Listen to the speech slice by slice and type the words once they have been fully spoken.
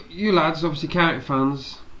you lads, obviously county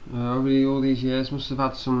fans, over all these years, must have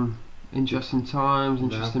had some interesting times,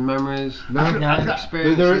 interesting memories.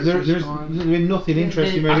 Experiences. There's been nothing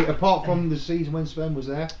interesting really, apart from the season when Sven was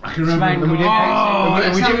there. I can remember. And we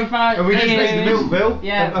didn't pay the milk bill.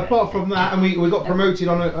 Yeah. Apart from that, and we got promoted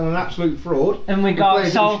on an absolute fraud. And we got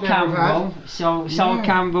Sol Campbell. Sol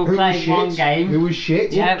Campbell played one game. Who was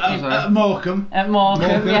shit. Yeah. At Morecambe.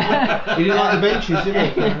 Yeah. He didn't like the benches, did he?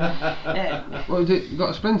 What did it? Got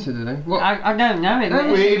a splinter, did he? What? I don't know.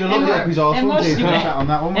 He'd have looked up his arse, wouldn't he?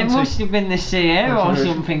 It must have been the Sierra or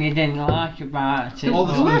something he didn't like about it. There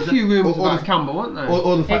were a few rumours about Campbell, weren't there?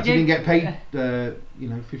 Or the fact he didn't get paid,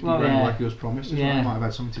 50 grand like he was promised. That might have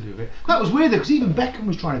had something to do with it. That was weird though, because even Beckham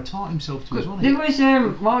was trying to tart himself to us, wasn't he? There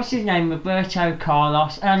was, what's his name, Roberto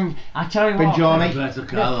Carlos, and I tell you what... Roberto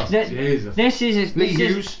Carlos, Jesus.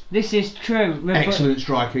 This is true. Excellent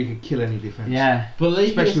striker, he could kill any defence. Yeah.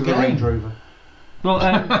 Especially with a Range Rover.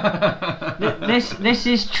 But this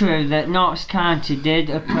is true that Notts County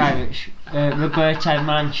did approach Roberto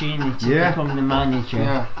Mancini to become the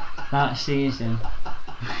manager that season.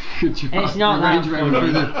 Good job. It's not that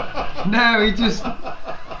funny. No, he just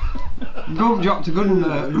gulp dropped a good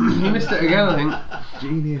one. He missed it again, I think.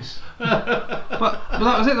 Genius. But that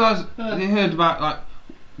was it. You heard about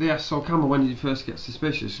they asked Sol Campbell, when did you first get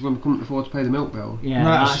suspicious? When we couldn't afford to pay the milk bill. Yeah,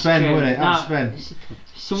 no, that's Sven, true. wasn't it? That's Sven.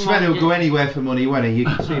 Sven will go anywhere for money, won't he? You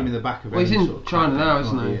can see him in the back of it. Well, he's in China now,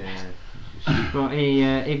 isn't he? Yeah. But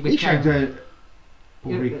he shagged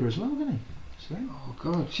Ulrika as well, didn't he? Sven? Oh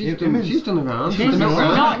God, she's done around.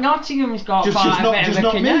 Nottingham's got quite a bit of a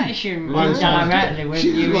connection directly with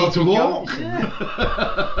you. She's got to walk.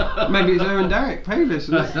 Maybe it's her and Derek Pavis.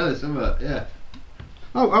 Yeah.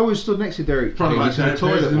 Oh, I was stood next to Derek. Probably like in the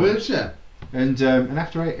toilet once. And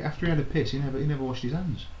after he had a piss, he never washed his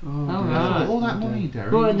hands. Right. All that money,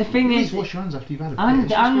 Derek. Well, the thing is, wash your hands after you've had a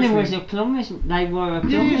piss. And there was a plumber's. They were a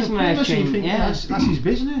plumber's merchant. That's his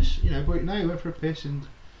business, But now he went for a piss and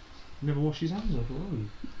never washed his hands. I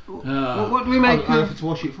thought, what do we make of? To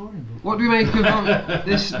wash it for him. What do we make of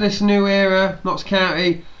this new era, Notts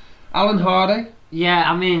County? Alan Hardy.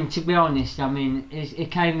 Yeah, I mean, to be honest,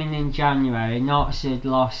 it came in January. Notts had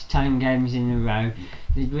lost 10 games in a row.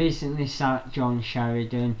 They'd recently sacked John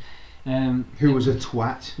Sheridan. Who was a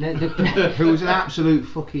twat. Who was an absolute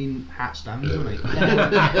fucking hat stand, wasn't he?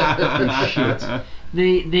 Shit.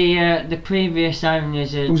 The previous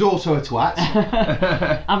owners had... Who was also a twat.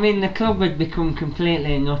 The club had become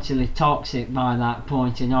completely and utterly toxic by that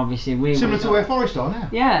point, and obviously similar to where Forest are now.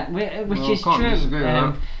 Yeah, which is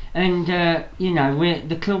true. And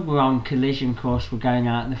the club were on collision course. We're going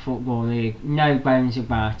out in the Football League, no bones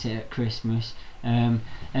about it at Christmas. And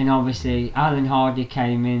obviously Alan Hardy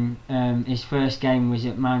came in. His first game was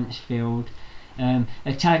at Mansfield.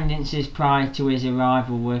 Attendances prior to his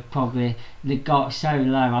arrival were they got so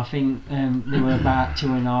low. I think they were about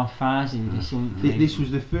 2,500 or something. This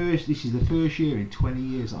is the first year in 20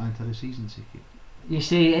 years that I hadn't had a season ticket. You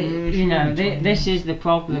see, this is the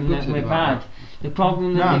problem that we've had. The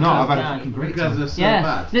problem that I've had a fucking great time.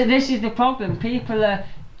 Bad. This is the problem. People are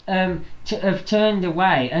have turned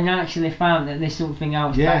away and actually found that there's something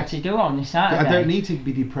else better to do on the Saturday. I don't need to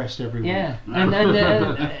be depressed every week. Yeah, and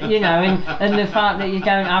the fact that you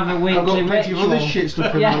don't have a weekly ritual. I've got plenty of other shit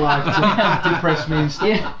stuff in my life to depress me and stuff.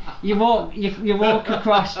 Yeah. You walk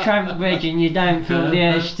across Trent Bridge and you don't feel the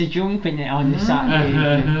urge to jump in it on the Saturday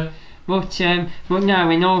evening. But no,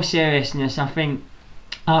 in all seriousness, I think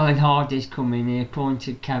Alan Hardy's coming. He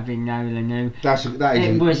appointed Kevin Nolan, who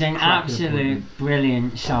it was an absolute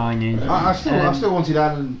brilliant signing. I still wanted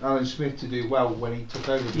Alan Smith to do well when he took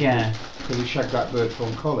over. Because he shagged that bird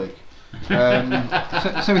from Colic.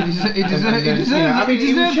 So he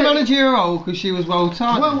deserved managerial role because she was well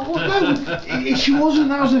timed. Well, no, she wasn't.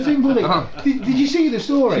 That was the thing, buddy. Did you see the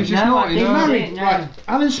story? He married. Right,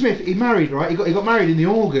 Alan Smith. He married. Right, he got married in the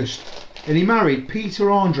August, and he married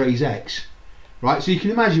Peter Andre's ex. Right, so you can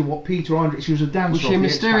imagine what Peter Andre. She was a dancer. Was she a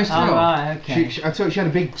mysterious girl? Oh, right, okay. I told you she had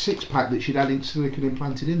a big six-pack that she'd had silicone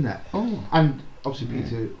implanted in there. Oh. And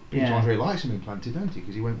obviously Peter Andre likes them implanted, don't he?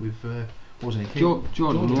 Because he went with wasn't he? Jordan.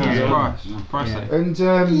 Price. And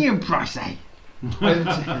Ian Pricey.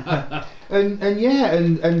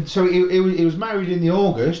 and so he was married in the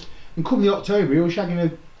August, and come the October he was shagging a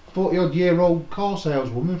 40-odd-year-old car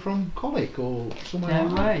saleswoman from Colic or somewhere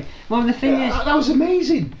like that. Well, the thing is, that was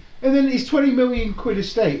amazing. And then his 20 million quid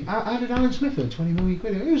estate. How did Alan Smith earn 20 million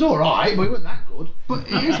quid? It was alright, but it wasn't that good. But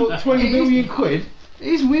 20 million quid.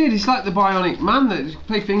 It's weird. It's like the bionic man that just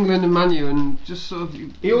played for England and Man U and just sort of.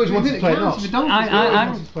 He always wanted to play Notts.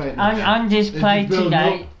 Andy's played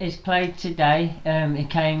today. He's played today. He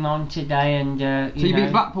came on today and. So you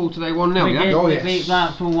beat Blackpool today 1-0, yeah? We beat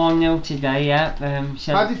Blackpool 1-0 today, yeah.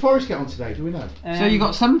 So how did Forest get on today? Do we know? So you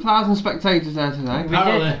got 7,000 spectators there today. We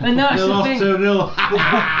did, and that's the thing. 2-0.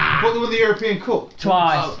 But they won the European Cup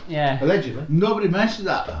Twice, yeah. Allegedly. Nobody mentioned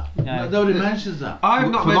that though. No. Nobody mentions that. I've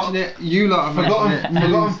not mentioned it. You lot have mentioned it.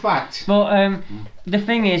 Forgotten fact. But the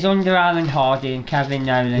thing is, under Alan Hardy and Kevin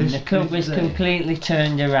Nolan, the club has completely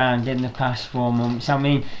turned around in the past 4 months. I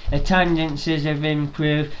mean, attendances have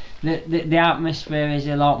improved. The atmosphere is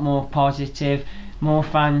a lot more positive. More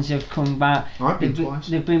fans have come back. I've been twice.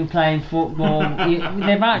 They've been playing football.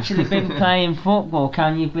 They've actually been playing football.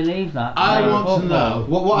 Can you believe that? I want to know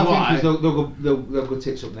what I think is they'll go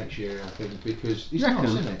tits up next year. I think because it's not,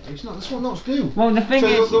 isn't it? It's not. That's what Notts do. Well, the thing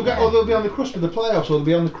is, they'll be on the cusp of the playoffs, or they'll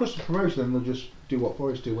be on the cusp of promotion, and they'll just do what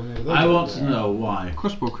Forest do when they're. I want to know why.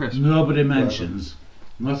 Crisp or crisp? Nobody mentions.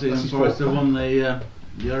 Nottingham Forest have won the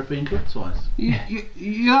European Cup twice.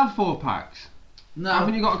 You have 4 packs. No.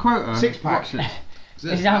 Haven't you got a quota? 6 packs.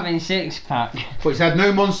 he's having 6-pack. But he's had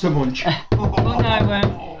no Monster Munch. But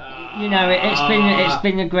no, you know, it's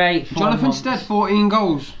been a great 4 Jonathan months. Stead, 14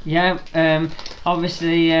 goals. Yeah,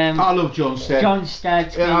 obviously. I love John Stead. John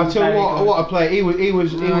Stead. Yeah, I'll tell you what a player. He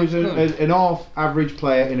was an half-average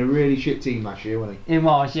player in a really shit team last year, wasn't he? He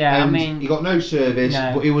was, yeah. And I mean, he got no service,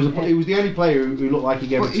 but he was the only player who looked like he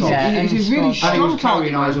gave it top. He's a really strong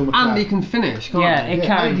target man, and he can finish, can't he? He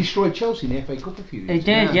can. And he destroyed Chelsea in the FA Cup a few years. He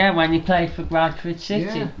did, yeah, when he played for Bradford City.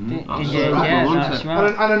 Yeah. He did, that's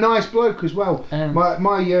right. And a nice bloke as well.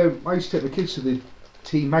 I used to take the kids to the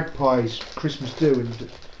Team Magpies Christmas do, and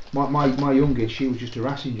my youngest, she was just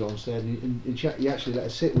harassing John Stead, and he actually let her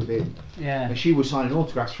sit with him. Yeah. And she was signing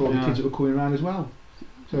autographs for all the kids that were coming around as well.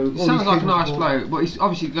 So sounds like a nice bloke, but he's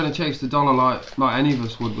obviously going to chase the dollar like any of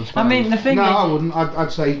us would. I mean, the thing is, I wouldn't. I'd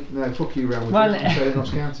say no. Fuck you, Real Madrid. I'd say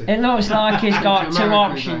Notts County. It looks like he's got 2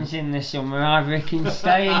 options in the summer. Either he can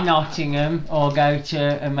stay in Nottingham or go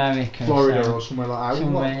to America, Florida or somewhere like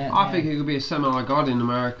that. I think he could be a semi-god in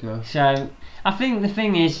America. So I think the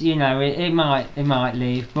thing is, you know, he might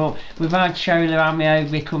leave, but we've had Shola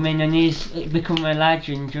Amiobi come in and he's become a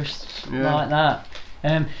legend just like that.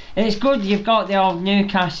 It's good you've got the old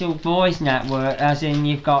Newcastle boys network, as in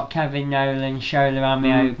you've got Kevin Nolan, Shola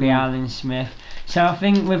Amiobi, Alan Smith. So I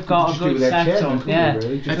think we've got a good setup. Yeah.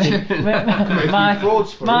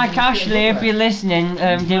 Mike Ashley, if you're listening,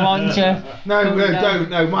 do you want to? No, don't.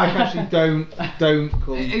 No, Mike Ashley, don't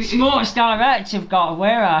call. Sports Direct have got a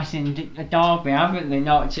warehouse in Derby, haven't they?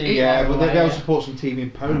 Not too. Yeah, but they'll support some team in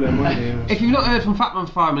Poland, won't they? If you've not heard from Fatman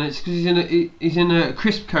 5 minutes, because he's in a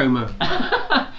crisp coma.